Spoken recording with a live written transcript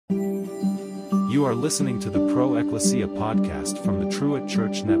You are listening to the Pro Ecclesia podcast from the Truett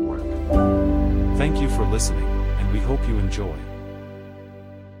Church Network. Thank you for listening, and we hope you enjoy.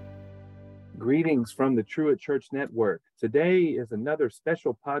 Greetings from the Truett Church Network. Today is another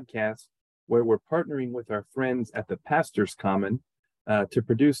special podcast where we're partnering with our friends at the Pastors Common to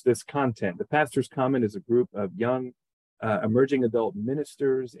produce this content. The Pastors Common is a group of young emerging adult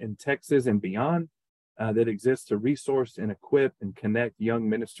ministers in Texas and beyond that exists to resource and equip and connect young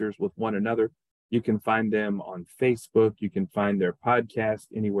ministers with one another. You can find them on Facebook. You can find their podcast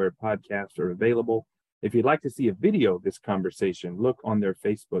anywhere podcasts are available. If you'd like to see a video of this conversation, look on their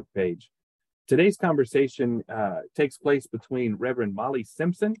Facebook page. Today's conversation takes place between Reverend Molly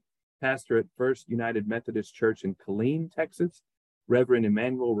Simpson, pastor at First United Methodist Church in Killeen, Texas, Reverend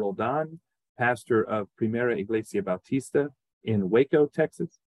Emmanuel Roldan, pastor of Primera Iglesia Bautista in Waco,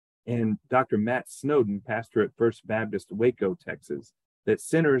 Texas, and Dr. Matt Snowden, pastor at First Baptist Waco, Texas, that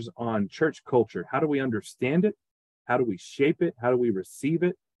centers on church culture. How do we understand it? How do we shape it? How do we receive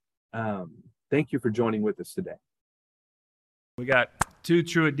it? Thank you for joining with us today. We got two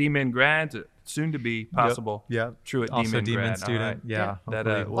Truett D-Min grads, soon to be possible. Yep. Truett Also D-Min D-Min grad. student. All right. Yeah. That,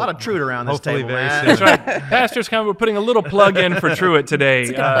 A A lot of Truett around this hopefully table, very man. soon. That's right. Pastors Common, we're putting a little plug in for Truett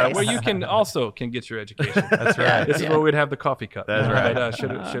today, where you can get your education. That's right. This is where we'd have the coffee cup. That's right. But,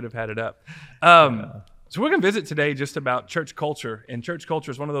 should have had it up. So we're going to visit today just about church culture. And church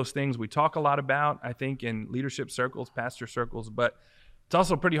culture is one of those things we talk a lot about, I think, in leadership circles, pastor circles, but it's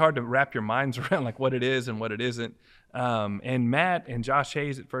also pretty hard to wrap your minds around like what it is and what it isn't. And Matt and Josh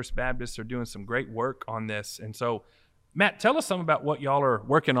Hayes at First Baptist are doing some great work on this. And so, Matt, tell us some about what y'all are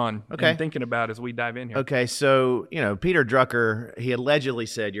working on and thinking about as we dive in here. Okay, so, Peter Drucker, he allegedly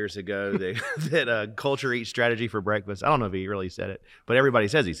said years ago that culture eats strategy for breakfast. I don't know if he really said it, but everybody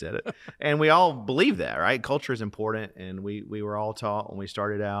says he said it. And we all believe that, right? Culture is important, and we were all taught when we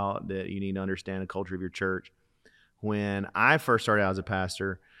started out that you need to understand the culture of your church. When I first started out as a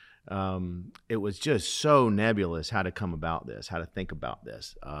pastor, it was just so nebulous how to come about this, how to think about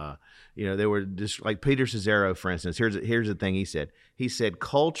this. They were just like Peter Cesaro, for instance. Here's the thing he said. He said,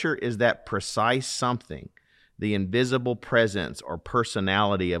 culture is that precise something, the invisible presence or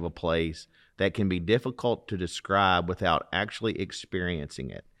personality of a place that can be difficult to describe without actually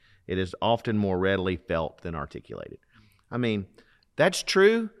experiencing it. It is often more readily felt than articulated. I mean, that's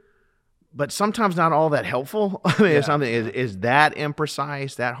true, but sometimes not all that helpful. I mean, if something is that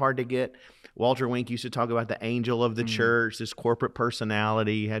imprecise, that hard to get. Walter Wink used to talk about the angel of the church, this corporate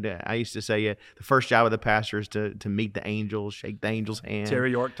personality. I used to say the first job of the pastor is to meet the angels, shake the angel's hand.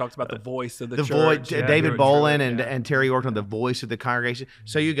 Terry York talks about the voice of the church. David Bolin and Terry York on the voice of the congregation.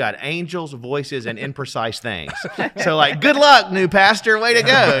 So you got angels, voices, and imprecise things. So good luck, new pastor, way to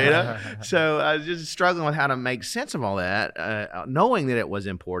go. So I was just struggling with how to make sense of all that, knowing that it was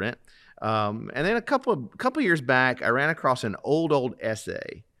important. And then a couple years back, I ran across an old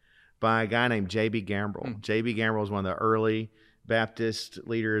essay by a guy named J.B. Gambrell. J.B. Gambrell was one of the early Baptist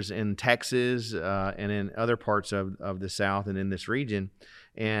leaders in Texas and in other parts of the South and in this region.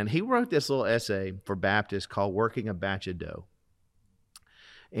 And he wrote this little essay for Baptists called Working a Batch of Dough.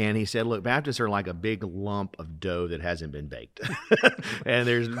 And he said, look, Baptists are like a big lump of dough that hasn't been baked. And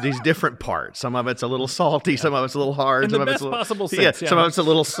there's these different parts. Some of it's a little salty, some of it's a little hard. In some the of best it's a little, possible sense. Some of it's a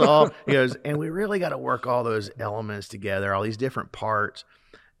little soft. He goes, and we really got to work all those elements together, all these different parts.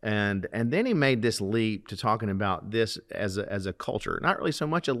 And then he made this leap to talking about this as a culture. Not really so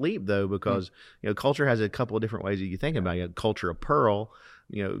much a leap, though, because culture has a couple of different ways that you think about it. You have culture of pearl.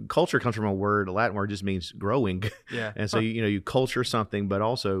 Culture comes from a Latin word, just means growing. Yeah. And so, you culture something, but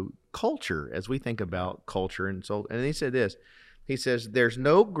also culture as we think about culture. And he said this, he says, there's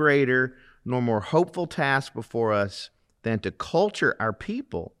no greater nor more hopeful task before us than to culture our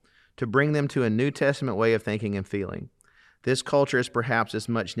people, to bring them to a New Testament way of thinking and feeling. This culture is perhaps as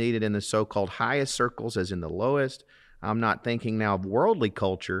much needed in the so-called highest circles as in the lowest. I'm not thinking now of worldly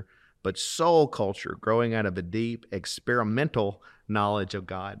culture, but soul culture, growing out of a deep experimental knowledge of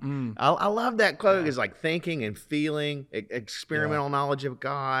God. I love that quote. It's like thinking and feeling, experimental knowledge of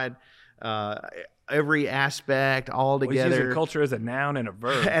God, every aspect all together. He's using culture as a noun and a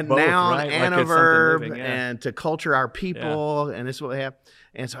verb. A both, noun right? and like a verb, living, and to culture our people, and this is what we have.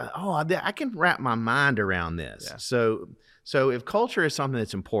 And so, I can wrap my mind around this. Yeah. So if culture is something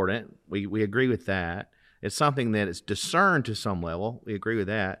that's important, we agree with that. It's something that is discerned to some level. We agree with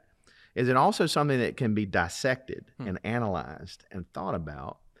that. Is it also something that can be dissected and analyzed and thought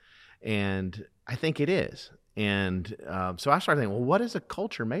about? And I think it is. And so I started thinking, well, what is a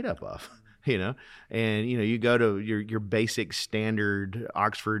culture made up of? And you go to your basic standard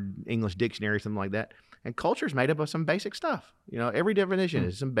Oxford English dictionary, something like that. And culture is made up of some basic stuff. Every definition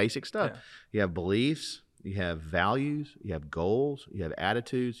is some basic stuff. Yeah. You have beliefs, you have values, you have goals, you have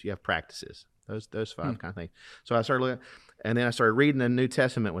attitudes, you have practices. Those five kind of things. So I started looking, and then I started reading the New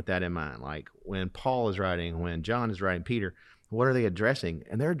Testament with that in mind. Like when Paul is writing, when John is writing, Peter, what are they addressing?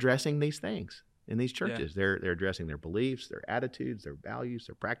 And they're addressing these things in these churches. Yeah. They're addressing their beliefs, their attitudes, their values,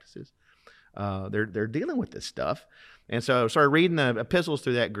 their practices. They're dealing with this stuff. And so I started reading the epistles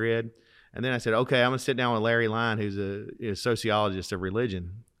through that grid. And then I said, okay, I'm going to sit down with Larry Line, who's a sociologist of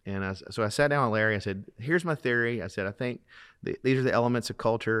religion. And so I sat down with Larry. I said, here's my theory. I said, I think these are the elements of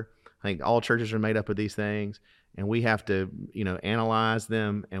culture. I think all churches are made up of these things, and we have to, analyze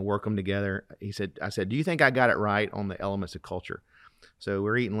them and work them together. I said, do you think I got it right on the elements of culture? So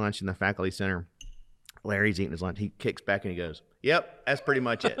we're eating lunch in the faculty center. Larry's eating his lunch. He kicks back and he goes, yep, that's pretty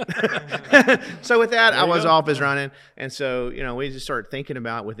much it. So with that, I was off his running. And so, we just started thinking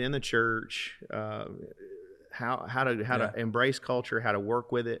about within the church, how to embrace culture, how to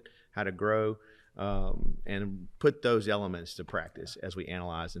work with it, how to grow, and put those elements to practice as we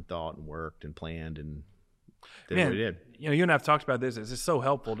analyzed and thought and worked and planned and did what we did. You and I have talked about this. It's just so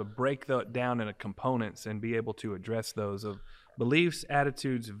helpful to break that down into components and be able to address those of beliefs,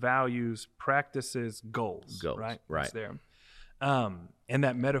 attitudes, values, practices, goals. Right? Right. There. And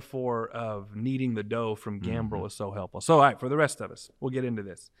that metaphor of kneading the dough from Gambrel is so helpful. So, all right, for the rest of us, we'll get into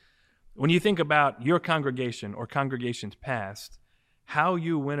this. When you think about your congregation or congregations past, how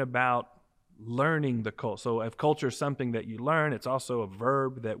you went about learning the culture. So if culture is something that you learn, it's also a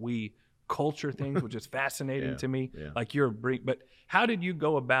verb that we culture things, which is fascinating to me. Yeah. Like but how did you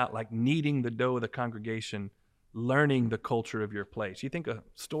go about like kneading the dough of the congregation, learning the culture of your place? You think of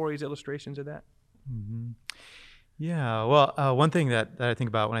stories, illustrations of that? Mm-hmm. Yeah, well, one thing that I think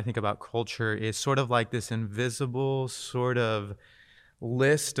about when I think about culture is sort of like this invisible sort of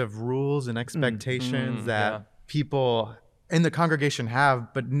list of rules and expectations that people in the congregation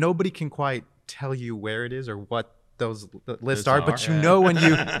have, but nobody can quite tell you where it is or what those lists are. But when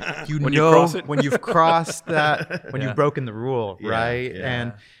you've crossed that, when you've broken the rule, right? Yeah.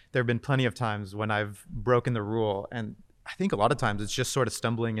 And there have been plenty of times when I've broken the rule, and I think a lot of times it's just sort of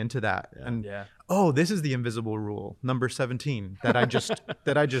stumbling into that. Oh, this is the invisible rule, number 17 that I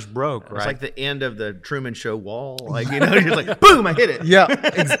just broke. Right? It's like the end of the Truman Show wall. Like, you're like, boom, I hit it. Yeah,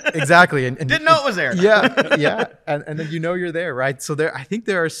 exactly. And didn't know it was there. Yeah. And then you're there, right? So I think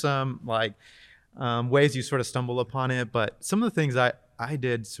there are some like ways you sort of stumble upon it, but some of the things I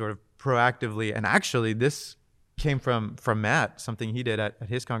did sort of proactively, and actually this came from Matt, something he did at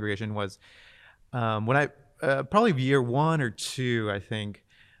his congregation was when I probably year 1 or 2, I think,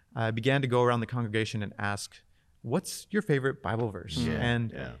 I began to go around the congregation and ask, what's your favorite Bible verse?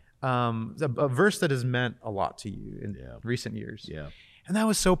 A verse that has meant a lot to you in recent years. Yeah. And that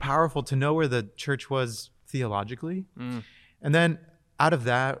was so powerful to know where the church was theologically. And then out of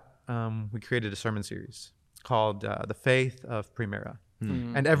that, we created a sermon series called The Faith of Primera.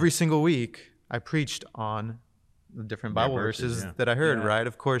 And every single week, I preached on the different Bible verses that I heard, right?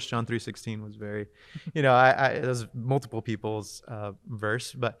 Of course, John 3:16 was very, it was multiple people's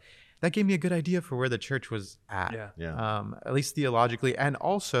verse, but that gave me a good idea for where the church was at, at least theologically, and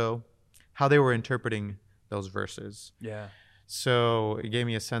also how they were interpreting those verses. Yeah. So it gave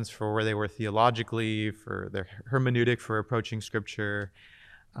me a sense for where they were theologically, for their hermeneutic, for approaching Scripture,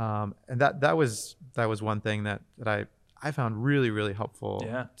 and that was one thing that I found really, really helpful.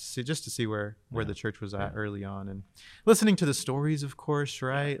 Just to see where the church was at early on, and listening to the stories, of course,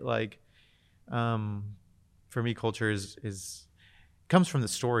 right? Like, for me, culture is comes from the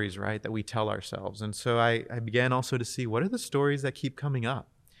stories, right, that we tell ourselves. And so I began also to see, what are the stories that keep coming up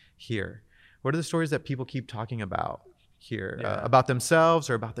here? What are the stories that people keep talking about here, about themselves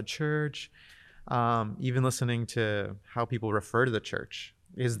or about the church? Even listening to how people refer to the church.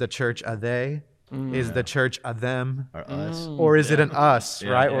 Is the church a they? Is the church a them? Or us? Or is it an us,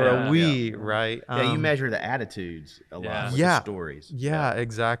 right? Or a we, right? You measure the attitudes a lot with the stories. Yeah,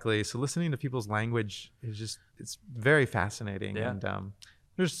 exactly. So listening to people's language is it's very fascinating. Yeah. And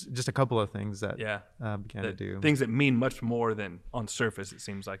there's just a couple of things that began to do. Things that mean much more than on surface it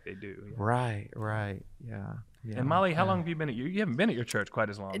seems like they do. Yeah. Right. Yeah. And Molly, how long have you been at you haven't been at your church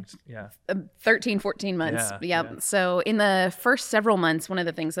quite as long. 13, 14 months. Yeah. So in the first several months, one of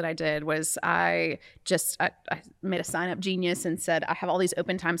the things that I did was I made a sign up Genius and said, I have all these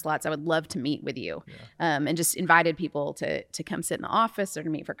open time slots. I would love to meet with you. And just invited people to come sit in the office or to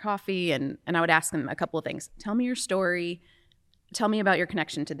meet for coffee. And I would ask them a couple of things. Tell me your story. Tell me about your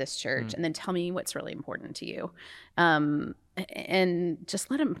connection to this church, and then tell me what's really important to you. And just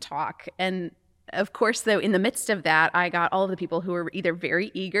let them talk. And of course, though, in the midst of that, I got all of the people who were either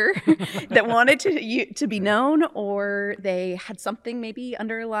very eager that wanted to be known, or they had something maybe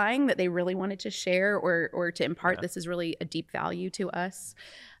underlying that they really wanted to share or to impart. This is really a deep value to us.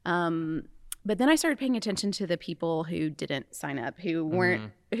 But then I started paying attention to the people who didn't sign up, who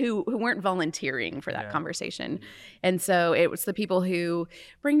weren't who weren't volunteering for that conversation. And so it was the people who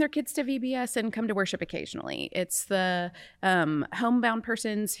bring their kids to VBS and come to worship occasionally. It's the homebound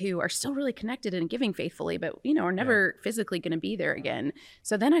persons who are still really connected and giving faithfully, but are never physically going to be there again.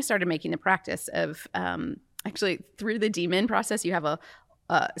 So then I started making the practice of actually through the DMIN process, you have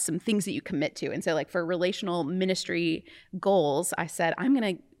some things that you commit to. And so like for relational ministry goals, I said, I'm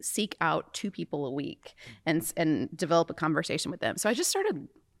going to seek out 2 people a week and develop a conversation with them. So I just started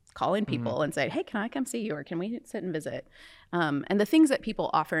calling people and said, hey, can I come see you? Or can we sit and visit? And the things that people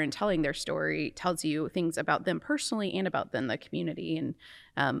offer in telling their story tells you things about them personally and about then the community. And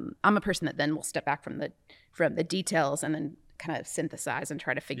I'm a person that then will step back from the details and then kind of synthesize and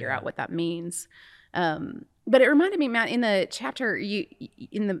try to figure out what that means. But it reminded me, Matt, in the chapter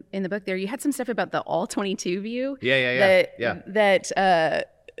in the book there, you had some stuff about the all 22 view.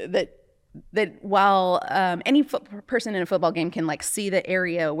 That while any person in a football game can like see the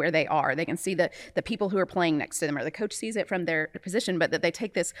area where they are, they can see the people who are playing next to them, or the coach sees it from their position, but that they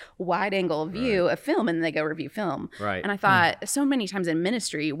take this wide angle view of film and they go review film. Right. And I thought so many times in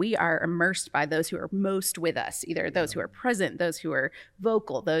ministry, we are immersed by those who are most with us, either those who are present, those who are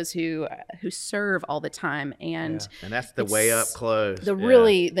vocal, those who serve all the time. And that's the way up close.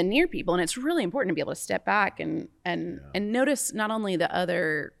 The near people. And it's really important to be able to step back and notice not only the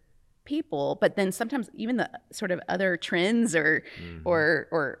other people, but then sometimes even the sort of other trends or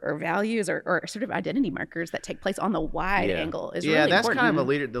values or sort of identity markers that take place on the wide angle is really important. Yeah, that's kind of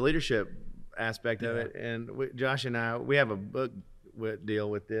the leadership aspect of it. And Josh and I, we have a book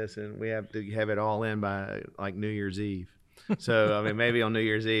deal with this, and we have to have it all in by like New Year's Eve. So, I mean, maybe on New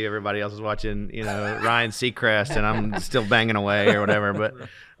Year's Eve, everybody else is watching, Ryan Seacrest, and I'm still banging away or whatever.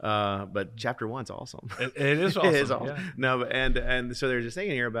 But chapter 1's awesome. It is awesome. It is awesome. Yeah. No, and so there's a thing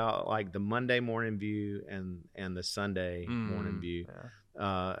in here about like the Monday morning view and the Sunday morning view.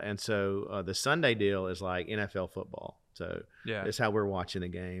 Yeah. And so the Sunday deal is like NFL football. So it's how we're watching the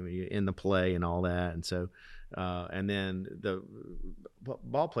game in the play and all that. And so, and then the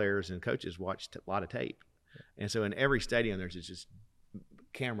ball players and coaches watch a lot of tape. And so in every stadium, there's just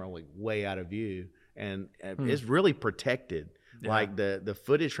camera like way out of view, and it's really protected. Yeah. Like the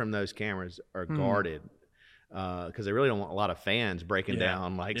footage from those cameras are guarded because they really don't want a lot of fans breaking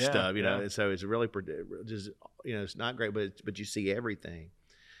down stuff, So it's really just it's not great, but you see everything,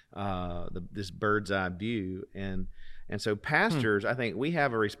 this bird's eye view, and so pastors, I think we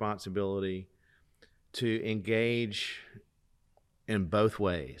have a responsibility to engage in both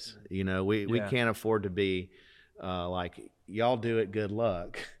ways. We can't afford to be like y'all do it, good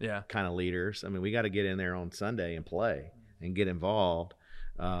luck kind of leaders. I mean, we got to get in there on Sunday and play and get involved.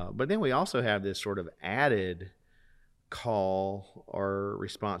 But then we also have this sort of added call or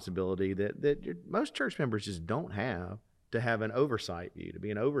responsibility that most church members just don't have, to have an oversight view, to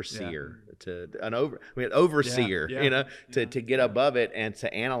be an overseer, to get above it and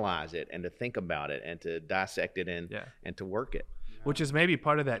to analyze it and to think about it and to dissect it and to work it. Which is maybe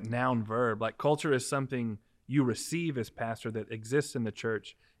part of that noun verb. Like culture is something you receive as pastor that exists in the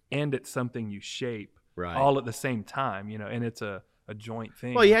church, and it's something you shape all at the same time, and it's a joint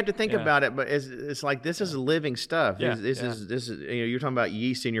thing. Well, you have to think about it, but it's like this is living stuff. This is you're talking about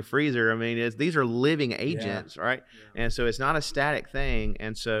yeast in your freezer. I mean, these are living agents, right? Yeah. And so it's not a static thing.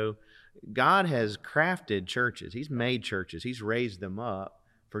 And so God has crafted churches. He's made churches. He's raised them up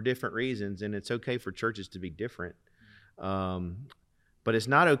for different reasons, and it's okay for churches to be different. But it's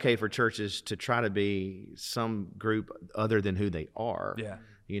not okay for churches to try to be some group other than who they are. Yeah.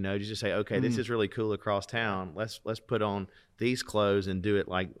 Just say, okay, this is really cool across town. Let's put on these clothes and do it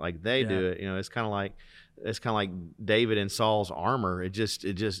like they do it. It's kind of like David and Saul's armor. It just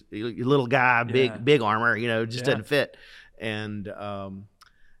little guy, big armor. Doesn't fit. And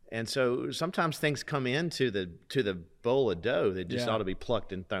so sometimes things come into the bowl of dough that just ought to be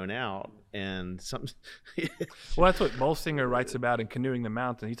plucked and thrown out. And well, that's what Bolsinger writes about in Canoeing the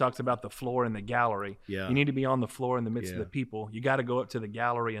Mountain. He talks about the floor and the gallery. Yeah. You need to be on the floor in the midst of the people. You got to go up to the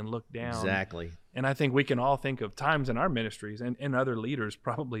gallery and look down. Exactly. And I think we can all think of times in our ministries and other leaders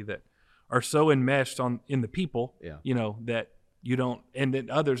probably that are so enmeshed in the people, that you don't, and then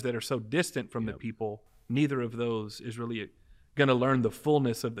others that are so distant from the people. Neither of those is really going to learn the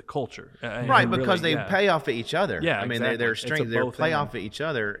fullness of the culture. Right, because really, they pay off of each other. Yeah, I mean, exactly. They're play off of each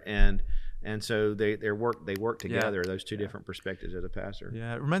other, and And so they work together. Those two different perspectives as a pastor.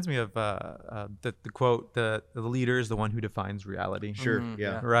 Yeah, it reminds me of the quote: "The leader is the one who defines reality." Sure.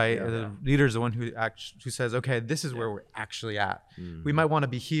 Yeah. Right. Yeah. The leader is the one who says, "Okay, this is where we're actually at. We might want to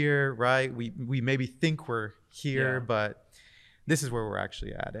be here, right? We maybe think we're here, but this is where we're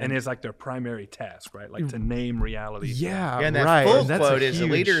actually at." And it's like their primary task, right? Like to name reality. Yeah, and that right. full And that's quote a is the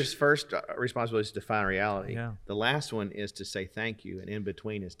huge- leader's first responsibility is to define reality. Yeah. The last one is to say thank you, and in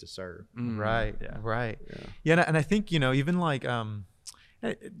between is to serve. Right. Yeah. Right. Yeah. And I think, even like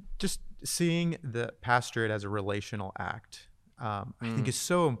just seeing the pastorate as a relational act, I think is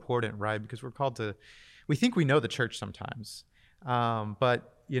so important, right? Because we think we know the church sometimes.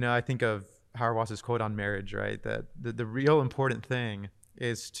 But, I think of Hauerwas's quote on marriage, right? That the real important thing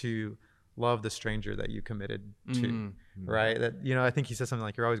is to love the stranger that you committed to, right? That, I think he says something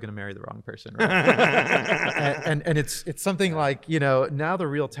like, you're always going to marry the wrong person, right? and it's something like, now the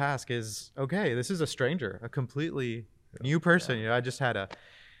real task is, okay, this is a stranger, a completely new person. I just had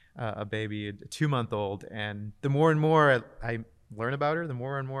a baby, a 2-month-old, and the more and more I learn about her, the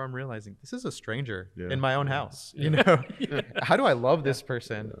more and more I'm realizing this is a stranger in my own house. How do I love this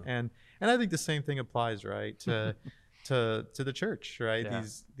person? And I think the same thing applies, right, to the church, right?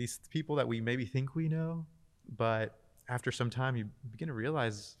 These people that we maybe think we know, but after some time you begin to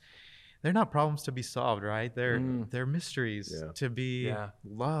realize they're not problems to be solved, right? They're mysteries to be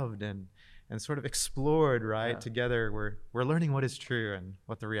loved and sort of explored, right? Together we're learning what is true and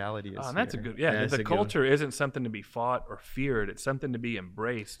what the reality is. And that's a good the culture isn't something to be fought or feared. It's something to be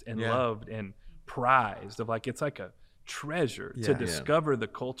embraced and loved and prized. It's like a treasure to discover the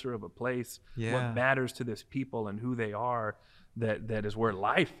culture of a place, what matters to this people and who they are. That is where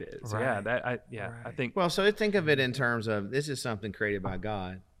life is. Right. I think. Well, so think of it in terms of this is something created by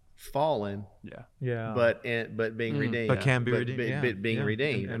God, fallen, but being redeemed, but can be redeemed, being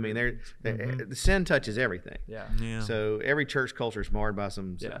redeemed. And, I mean, the sin touches everything. So every church culture is marred by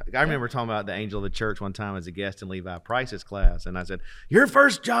some. I remember talking about the angel of the church one time as a guest in Levi Price's class, and I said, "Your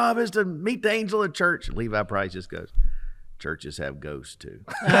first job is to meet the angel of the church." And Levi Price just goes, "Churches have ghosts too."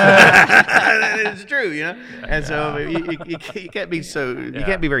 It's true, And so you can't be you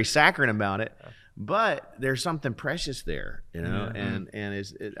can't be very saccharine about it, but there's something precious there, And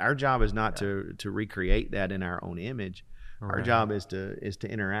our job is not to recreate that in our own image. Right. Our job is to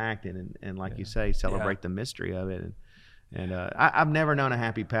interact and like you say, celebrate the mystery of it. And I've never known a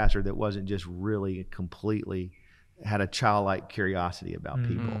happy pastor that wasn't just really completely had a childlike curiosity about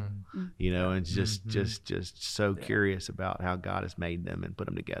people, and just so curious about how God has made them and put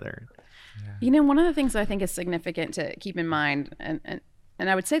them together. One of the things I think is significant to keep in mind, and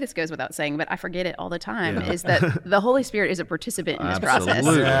I would say this goes without saying, but I forget it all the time, is that the Holy Spirit is a participant in this process.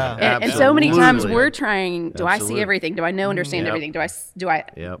 And so many times we're trying, do I see everything? Do I know, understand everything?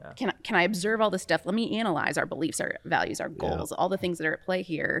 Can I observe all this stuff? Let me analyze our beliefs, our values, our goals, all the things that are at play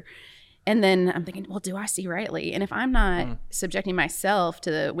here. And then I'm thinking, well, do I see rightly? And if I'm not subjecting myself to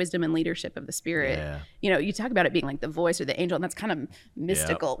the wisdom and leadership of the Spirit, you talk about it being like the voice or the angel, and that's kind of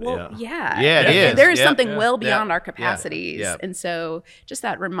mystical. Well, it is. There is something well beyond our capacities. And so just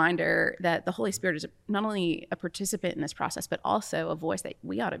that reminder that the Holy Spirit is not only a participant in this process, but also a voice that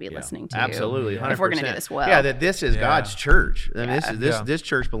we ought to be listening to. Absolutely, 100%. If we're going to do this well. Yeah, that this is God's church. I mean, this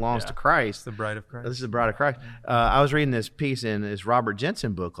church belongs to Christ. It's the bride of Christ. This is the bride of Christ. I was reading this piece in this Robert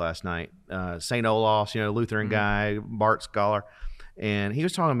Jensen book last night. St. Olaf's, Lutheran guy, Bart scholar, and he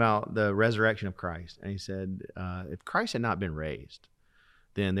was talking about the resurrection of Christ. And he said, if Christ had not been raised,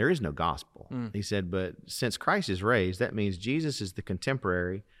 then there is no gospel. He said, but since Christ is raised, that means Jesus is the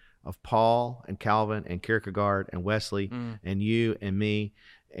contemporary of Paul and Calvin and Kierkegaard and Wesley and you and me,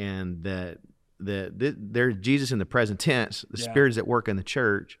 and that there's Jesus in the present tense. The Spirit is at work in the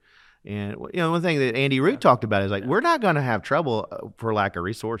church. And one thing that Andy Root talked about is we're not going to have trouble for lack of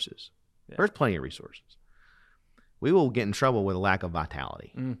resources. There's plenty of resources. We will get in trouble with a lack of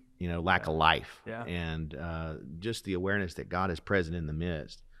vitality, lack of life, and just the awareness that God is present in the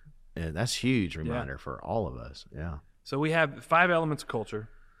midst. That's a huge reminder for all of us. Yeah. So we have 5 elements of culture: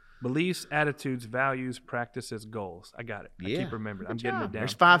 beliefs, attitudes, values, practices, goals. I got it. I keep remembering. I'm getting it down.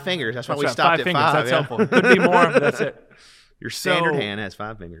 There's 5 fingers. That's why we stopped at 5. That's helpful. Could be more, but that's it. Your standard hand has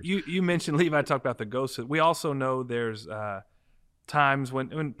 5 fingers. You mentioned, Levi talked about the ghosts. We also know there's times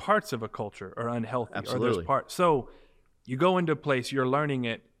when parts of a culture are unhealthy. Absolutely. Or there's parts. So you go into a place, you're learning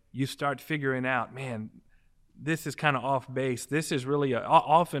it, you start figuring out, man, this is kind of off base. This is really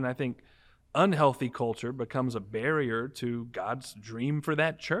often, I think, unhealthy culture becomes a barrier to God's dream for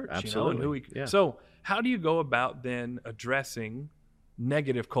that church. Absolutely. So how do you go about then addressing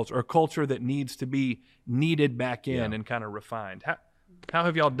negative culture, or culture that needs to be kneaded back in and kind of refined? How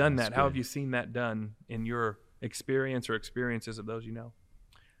have y'all done that? That's How good. have you seen that done in your experience or experiences of those you know?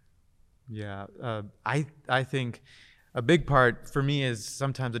 Yeah, I think a big part for me is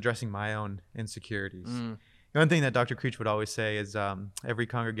sometimes addressing my own insecurities. One thing that Dr. Creech would always say is every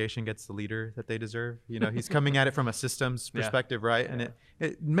congregation gets the leader that they deserve. He's coming at it from a systems perspective, right? And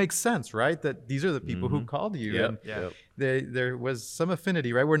it makes sense, right? That these are the people who called you. And there was some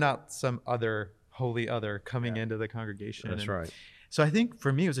affinity, right? We're not some other holy other coming into the congregation. That's right. So I think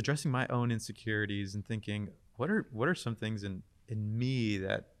for me, it was addressing my own insecurities and thinking, what are some things in me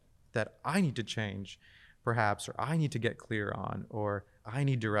that I need to change, perhaps, or I need to get clear on, or I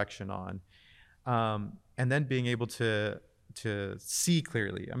need direction on. And then being able to see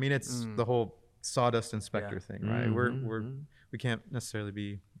clearly. I mean, it's the whole sawdust inspector thing, right? We can't necessarily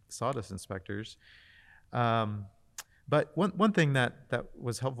be sawdust inspectors. But one thing that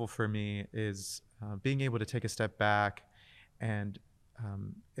was helpful for me is being able to take a step back and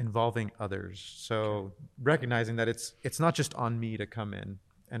involving others. So recognizing that it's not just on me to come in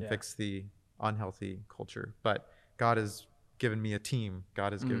and fix the unhealthy culture, but God has given me a team.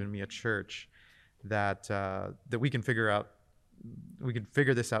 God has given me a church that we can figure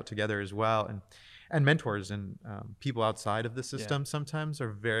this out together as well. And mentors and people outside of the system sometimes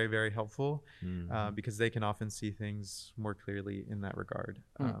are very, very helpful because they can often see things more clearly in that regard.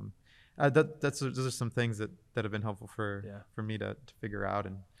 Those are some things that have been helpful for me to figure out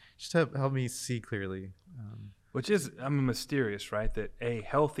and just to help me see clearly. Which is, mysterious, right? That a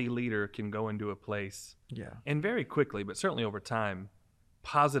healthy leader can go into a place and very quickly, but certainly over time,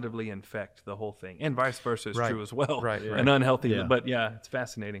 positively infect the whole thing. And vice versa is true as well. Right. An unhealthy, but it's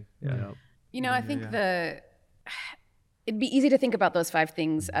fascinating. I think it'd be easy to think about those 5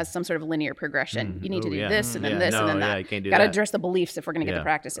 things as some sort of linear progression. You need to do this and then this and then that. You can't do Got to that. address the beliefs if we're going to get the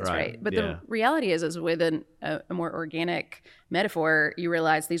practices right. But the reality is with a more organic metaphor, you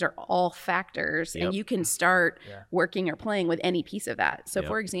realize these are all factors and you can start working or playing with any piece of that. So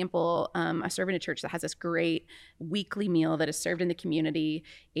for example, I serve in a church that has this great weekly meal that is served in the community,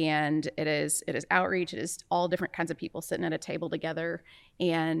 and it is outreach. It is all different kinds of people sitting at a table together,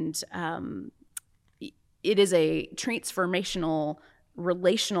 and it is a transformational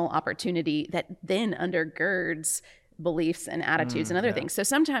relational opportunity that then undergirds beliefs and attitudes and other things. So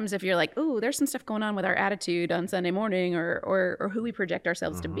sometimes if you're like, ooh, there's some stuff going on with our attitude on Sunday morning or who we project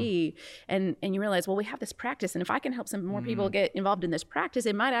ourselves to be, and you realize, well, we have this practice, and if I can help some more people get involved in this practice,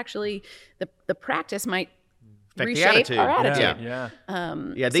 it might actually, the practice might Affect reshape the attitude. our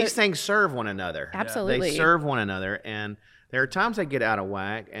attitude. These things serve one another. Absolutely. They serve one another, and there are times they get out of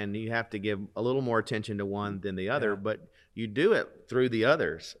whack, and you have to give a little more attention to one than the other, but you do it through the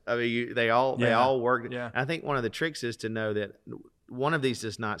others. I mean, they all work. Yeah. I think one of the tricks is to know that one of these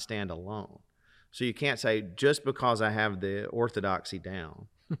does not stand alone. So you can't say, just because I have the orthodoxy down,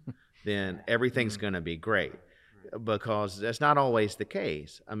 then everything's going to be great, because that's not always the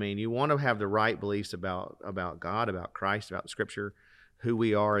case. I mean, you want to have the right beliefs about God, about Christ, about Scripture, who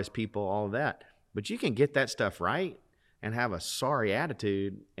we are as people, all of that. But you can get that stuff right and have a sorry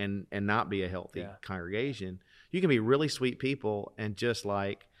attitude and not be a healthy congregation. You can be really sweet people and just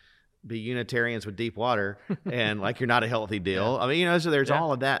like be Unitarians with deep water and like you're not a healthy deal. I mean, so there's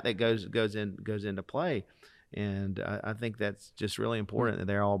all of that goes into play. And I think that's just really important that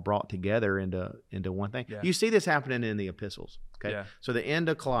they're all brought together into one thing. You see this happening in the epistles. Okay. Yeah. So the end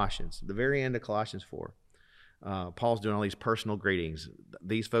of Colossians, the very end of Colossians 4, Paul's doing all these personal greetings.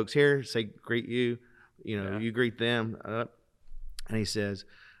 These folks here say, greet you. You greet them, and he says,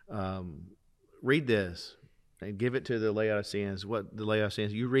 read this and give it to the Laodiceans. What the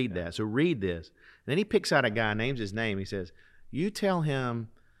Laodiceans, you read that. So read this. And then he picks out a guy, names his name. He says, you tell him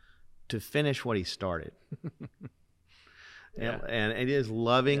to finish what he started. And it is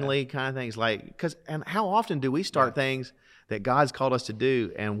lovingly kind of things and how often do we start things that God's called us to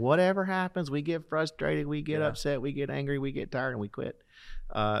do, and whatever happens, we get frustrated, we get upset, we get angry, we get tired, and we quit.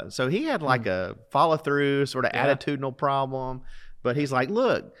 So he had like a follow-through sort of attitudinal problem, but he's like,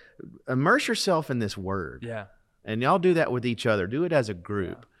 look, immerse yourself in this word. Yeah. And y'all do that with each other. Do it as a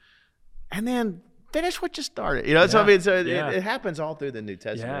group. Yeah. And then finish what you started. So it happens all through the New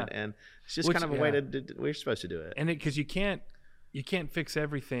Testament, and it's just kind of a way we're supposed to do it. And because you can't fix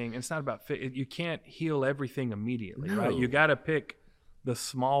everything. It's not about you can't heal everything immediately, right? You got to pick the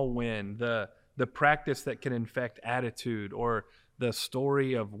small win, the practice that can infect attitude, or the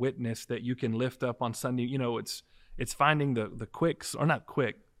story of witness that you can lift up on Sunday. It's finding the quicks, or not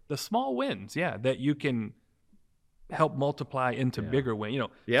quick, the small wins, that you can help multiply into bigger wins.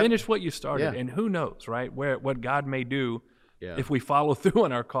 Finish what you started, and who knows, right? What God may do if we follow through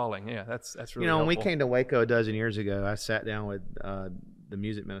on our calling. Yeah, that's really when we helpful. came to Waco a dozen years ago, I sat down with the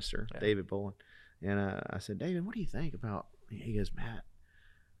music minister, David Boland. And I said, David, what do you think about? He goes, Matt,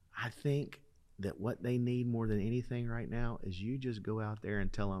 I think that what they need more than anything right now is you just go out there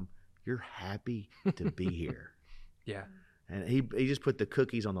and tell them you're happy to be here. Yeah. And he just put the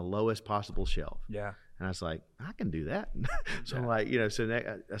cookies on the lowest possible shelf. Yeah. And I was like, I can do that. So I'm like, I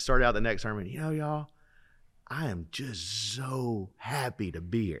started out the next sermon, y'all, I am just so happy to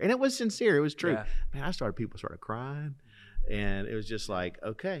be here. And it was sincere. It was true. Yeah. Man, people started crying. And it was just like,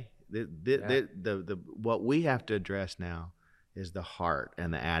 okay, the what we have to address now is the heart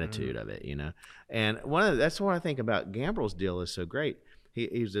and the attitude of it, And that's what I think about Gambrell's deal is so great.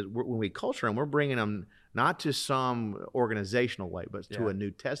 When we culture him, we're bringing him not to some organizational way, but to a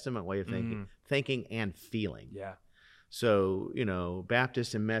New Testament way of thinking and feeling. Yeah. So,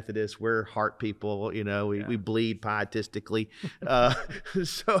 Baptists and Methodists, we're heart people, we bleed pietistically.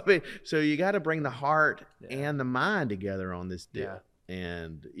 So you got to bring the heart and the mind together on this deal. Yeah.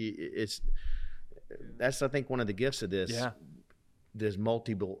 And that's, I think, one of the gifts of this. Yeah. This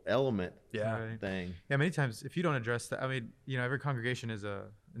multiple element thing. Yeah, many times if you don't address that, every congregation is an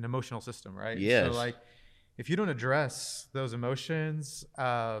emotional system, right? Yes. So if you don't address those emotions,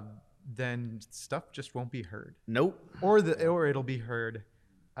 then stuff just won't be heard. Nope. Or it'll be heard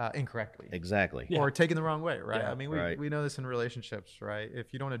incorrectly. Exactly. Or taken the wrong way, right? Yeah, we know this in relationships, right?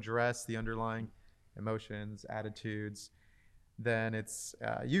 If you don't address the underlying emotions, attitudes, then it's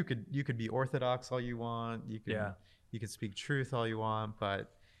you could be orthodox all you want. You can speak truth all you want, but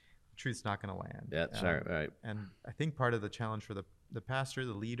truth's not going to land. Yeah, that's right. And I think part of the challenge for the pastor,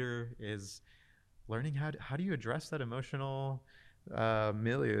 the leader, is learning how do you address that emotional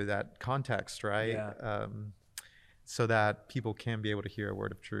milieu, that context, right? Yeah. So that people can be able to hear a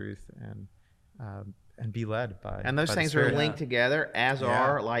word of truth and be led by. And those by things are linked together, as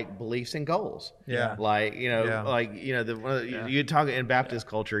are like beliefs and goals. Yeah. You talk in Baptist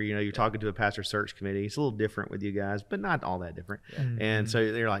culture, you're talking to a pastor search committee. It's a little different with you guys, but not all that different. Yeah. And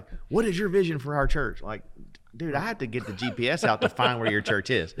so they're like, what is your vision for our church? Like, dude, I have to get the GPS out to find where your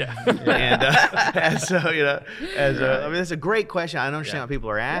church is. Yeah. And so, that's a great question. I understand what people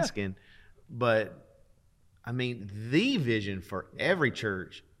are asking, but the vision for every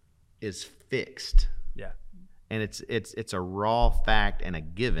church is fixed. Yeah. And it's a raw fact and a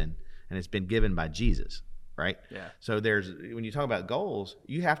given, and it's been given by Jesus, right? Yeah. So when you talk about goals,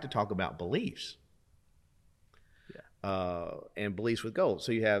 you have to talk about beliefs. Yeah. And beliefs with goals.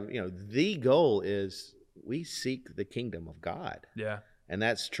 So you have, the goal is we seek the kingdom of God. Yeah. And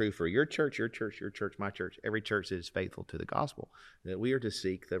that's true for your church, my church, every church that is faithful to the gospel, that we are to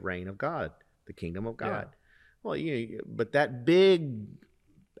seek the reign of God, the kingdom of God. Yeah. Well, but that big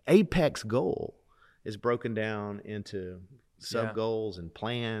apex goal is broken down into sub goals and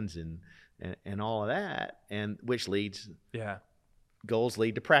plans and all of that, and which leads goals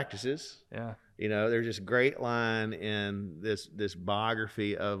lead to practices. Yeah. There's this great line in this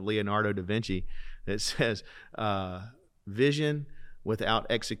biography of Leonardo da Vinci that says vision without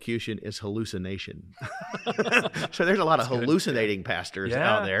execution is hallucination. So there's a lot of hallucinating pastors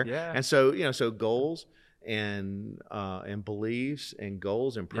out there. Yeah. And so so goals and beliefs and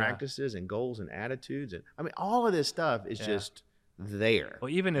goals and practices and goals and attitudes, and all of this stuff is just there. Well,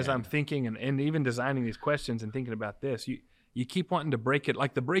 even as I'm thinking and even designing these questions and thinking about this, you keep wanting to break it,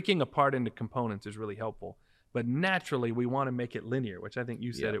 like the breaking apart into components is really helpful, but naturally we want to make it linear, which I think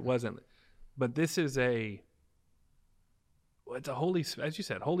you said it wasn't. But this is it's a Holy, as you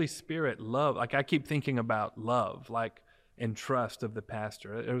said, Holy Spirit love. Like I keep thinking about love, and trust of the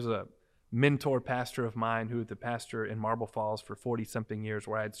pastor. There was a mentor pastor of mine who was the pastor in Marble Falls for 40-something years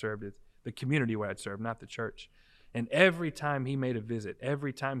where I'd served, the community where I'd served, not the church. And every time he made a visit,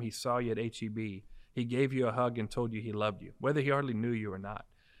 every time he saw you at HEB, he gave you a hug and told you he loved you, whether he hardly knew you or not.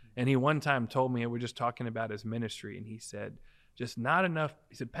 And he one time told me, and we're just talking about his ministry, and he said, just not enough.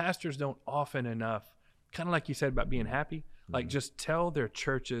 He said, pastors don't often enough, kind of like you said about being happy, just tell their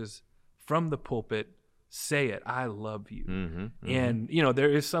churches from the pulpit, say it, I love you. Mm-hmm, mm-hmm. And, there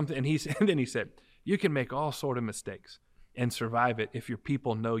is something, and then he said, you can make all sort of mistakes and survive it if your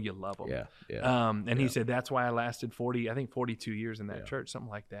people know you love them. Yeah. He said, that's why I lasted 42 years in that church, something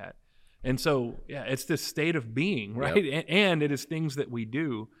like that. And so, it's this state of being, right? Yep. And it is things that we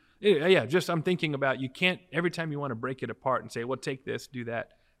do. I'm thinking about, you can't, every time you want to break it apart and say, well, take this, do that,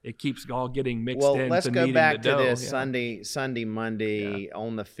 it keeps all getting mixed in. Well, let's go back to this Sunday, Monday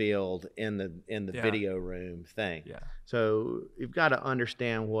on the field in the video room thing. Yeah. So you've got to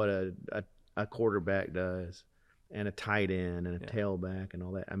understand what a quarterback does, and a tight end and a tailback and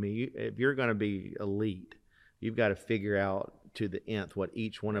all that. If you're going to be elite, you've got to figure out to the nth what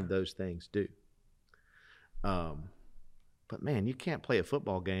each one of those things do. But man, you can't play a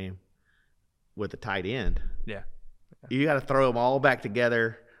football game with a tight end. Yeah. You got to throw them all back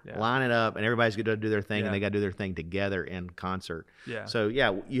together, Yeah. line it up, and everybody's going to do their thing, Yeah. and they got to do their thing together in concert. Yeah. So,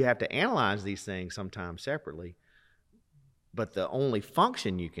 yeah, you have to analyze these things sometimes separately, but the only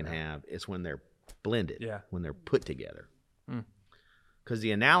function you can have is when they're blended, Yeah. when they're put together. Mm. Because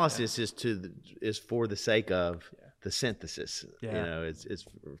the analysis is for the sake of the synthesis. Yeah. It's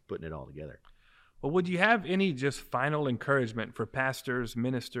putting it all together. Well, would you have any just final encouragement for pastors,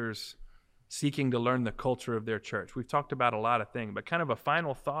 ministers seeking to learn the culture of their church? We've talked about a lot of things, but kind of a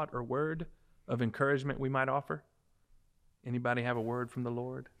final thought or word of encouragement we might offer? Anybody have a word from the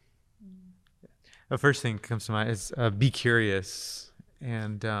Lord? The first thing that comes to mind is be curious.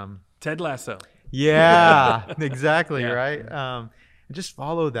 And Ted Lasso. yeah, exactly, Yeah. right? And just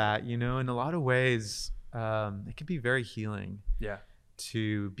follow that, in a lot of ways, it can be very healing Yeah.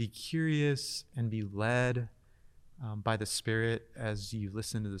 to be curious and be led by the Spirit as you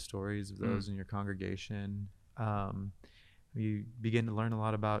listen to the stories of those in your congregation. You begin to learn a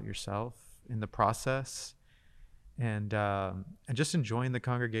lot about yourself in the process, and just enjoying the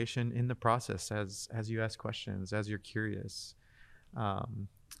congregation in the process as you ask questions, as you're curious.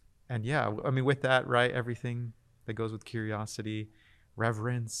 And yeah, I mean, with that, right, everything that goes with curiosity,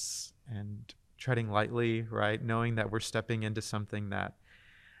 reverence, and treading lightly, right, knowing that we're stepping into something that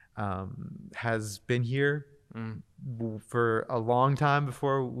has been here for a long time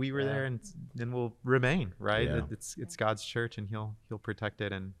before we were there, and will remain, right? Yeah. It's God's church, and He'll protect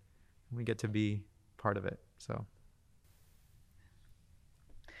it, and we get to be part of it. So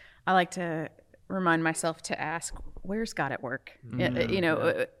I like to remind myself to ask, where's God at work?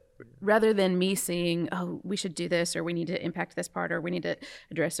 Rather than me seeing, oh, we should do this, or we need to impact this part, or we need to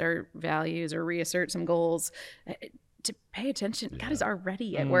address our values or reassert some goals, to pay attention. God is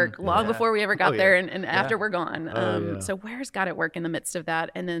already at work long before we ever got there, and after we're gone. So where's God at work in the midst of that?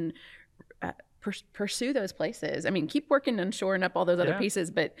 And then pursue those places. I mean, keep working on shoring up all those other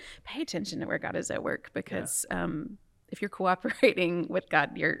pieces, but pay attention to where God is at work, because if you're cooperating with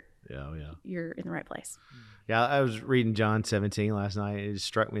God, you're in the right place. Yeah, I was reading John 17 last night, and it just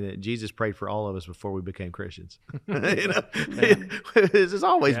struck me that Jesus prayed for all of us before we became Christians. This has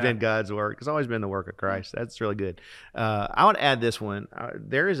always been God's work. It's always been the work of Christ. That's really good. I would add this one.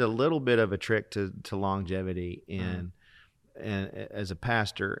 There is a little bit of a trick to longevity and as a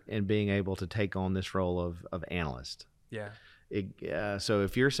pastor, in being able to take on this role of analyst. Yeah. So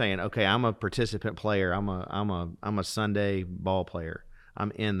if you're saying, okay, I'm a participant player, I'm a Sunday ball player,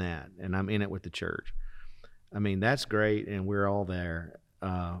 I'm in that, and I'm in it with the church. I mean, that's great, and we're all there.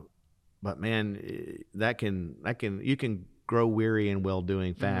 But man, you can grow weary in well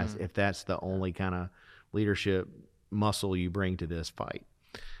doing fast if that's the only kind of leadership muscle you bring to this fight.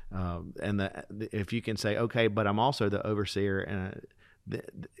 If you can say, okay, but I'm also the overseer, and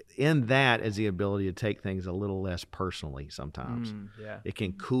in that is the ability to take things a little less personally sometimes. It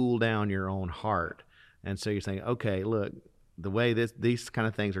can cool down your own heart. And so you're saying, okay, look, the way these kind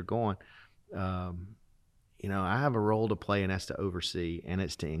of things are going, I have a role to play, and that's to oversee, and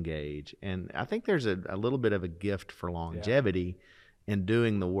it's to engage. And I think there's a little bit of a gift for longevity in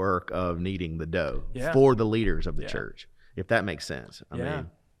doing the work of kneading the dough for the leaders of the church, if that makes sense. I mean,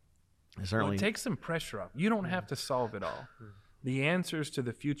 certainly. Well, it takes some pressure off. You don't have to solve it all. The answers to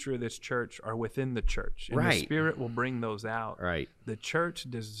the future of this church are within the church, and the Spirit will bring those out. Right. The church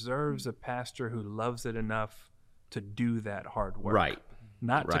deserves a pastor who loves it enough to do that hard work. Right.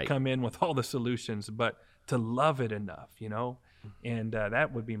 Not to come in with all the solutions, but to love it enough, and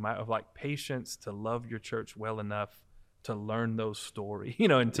that would be patience, to love your church well enough to learn those stories,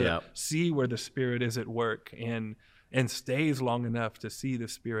 and to see where the Spirit is at work, and stays long enough to see the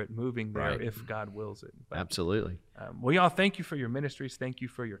Spirit moving there if God wills it. But, absolutely. Well, y'all, thank you for your ministries. Thank you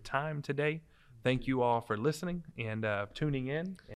for your time today. Thank you all for listening and tuning in.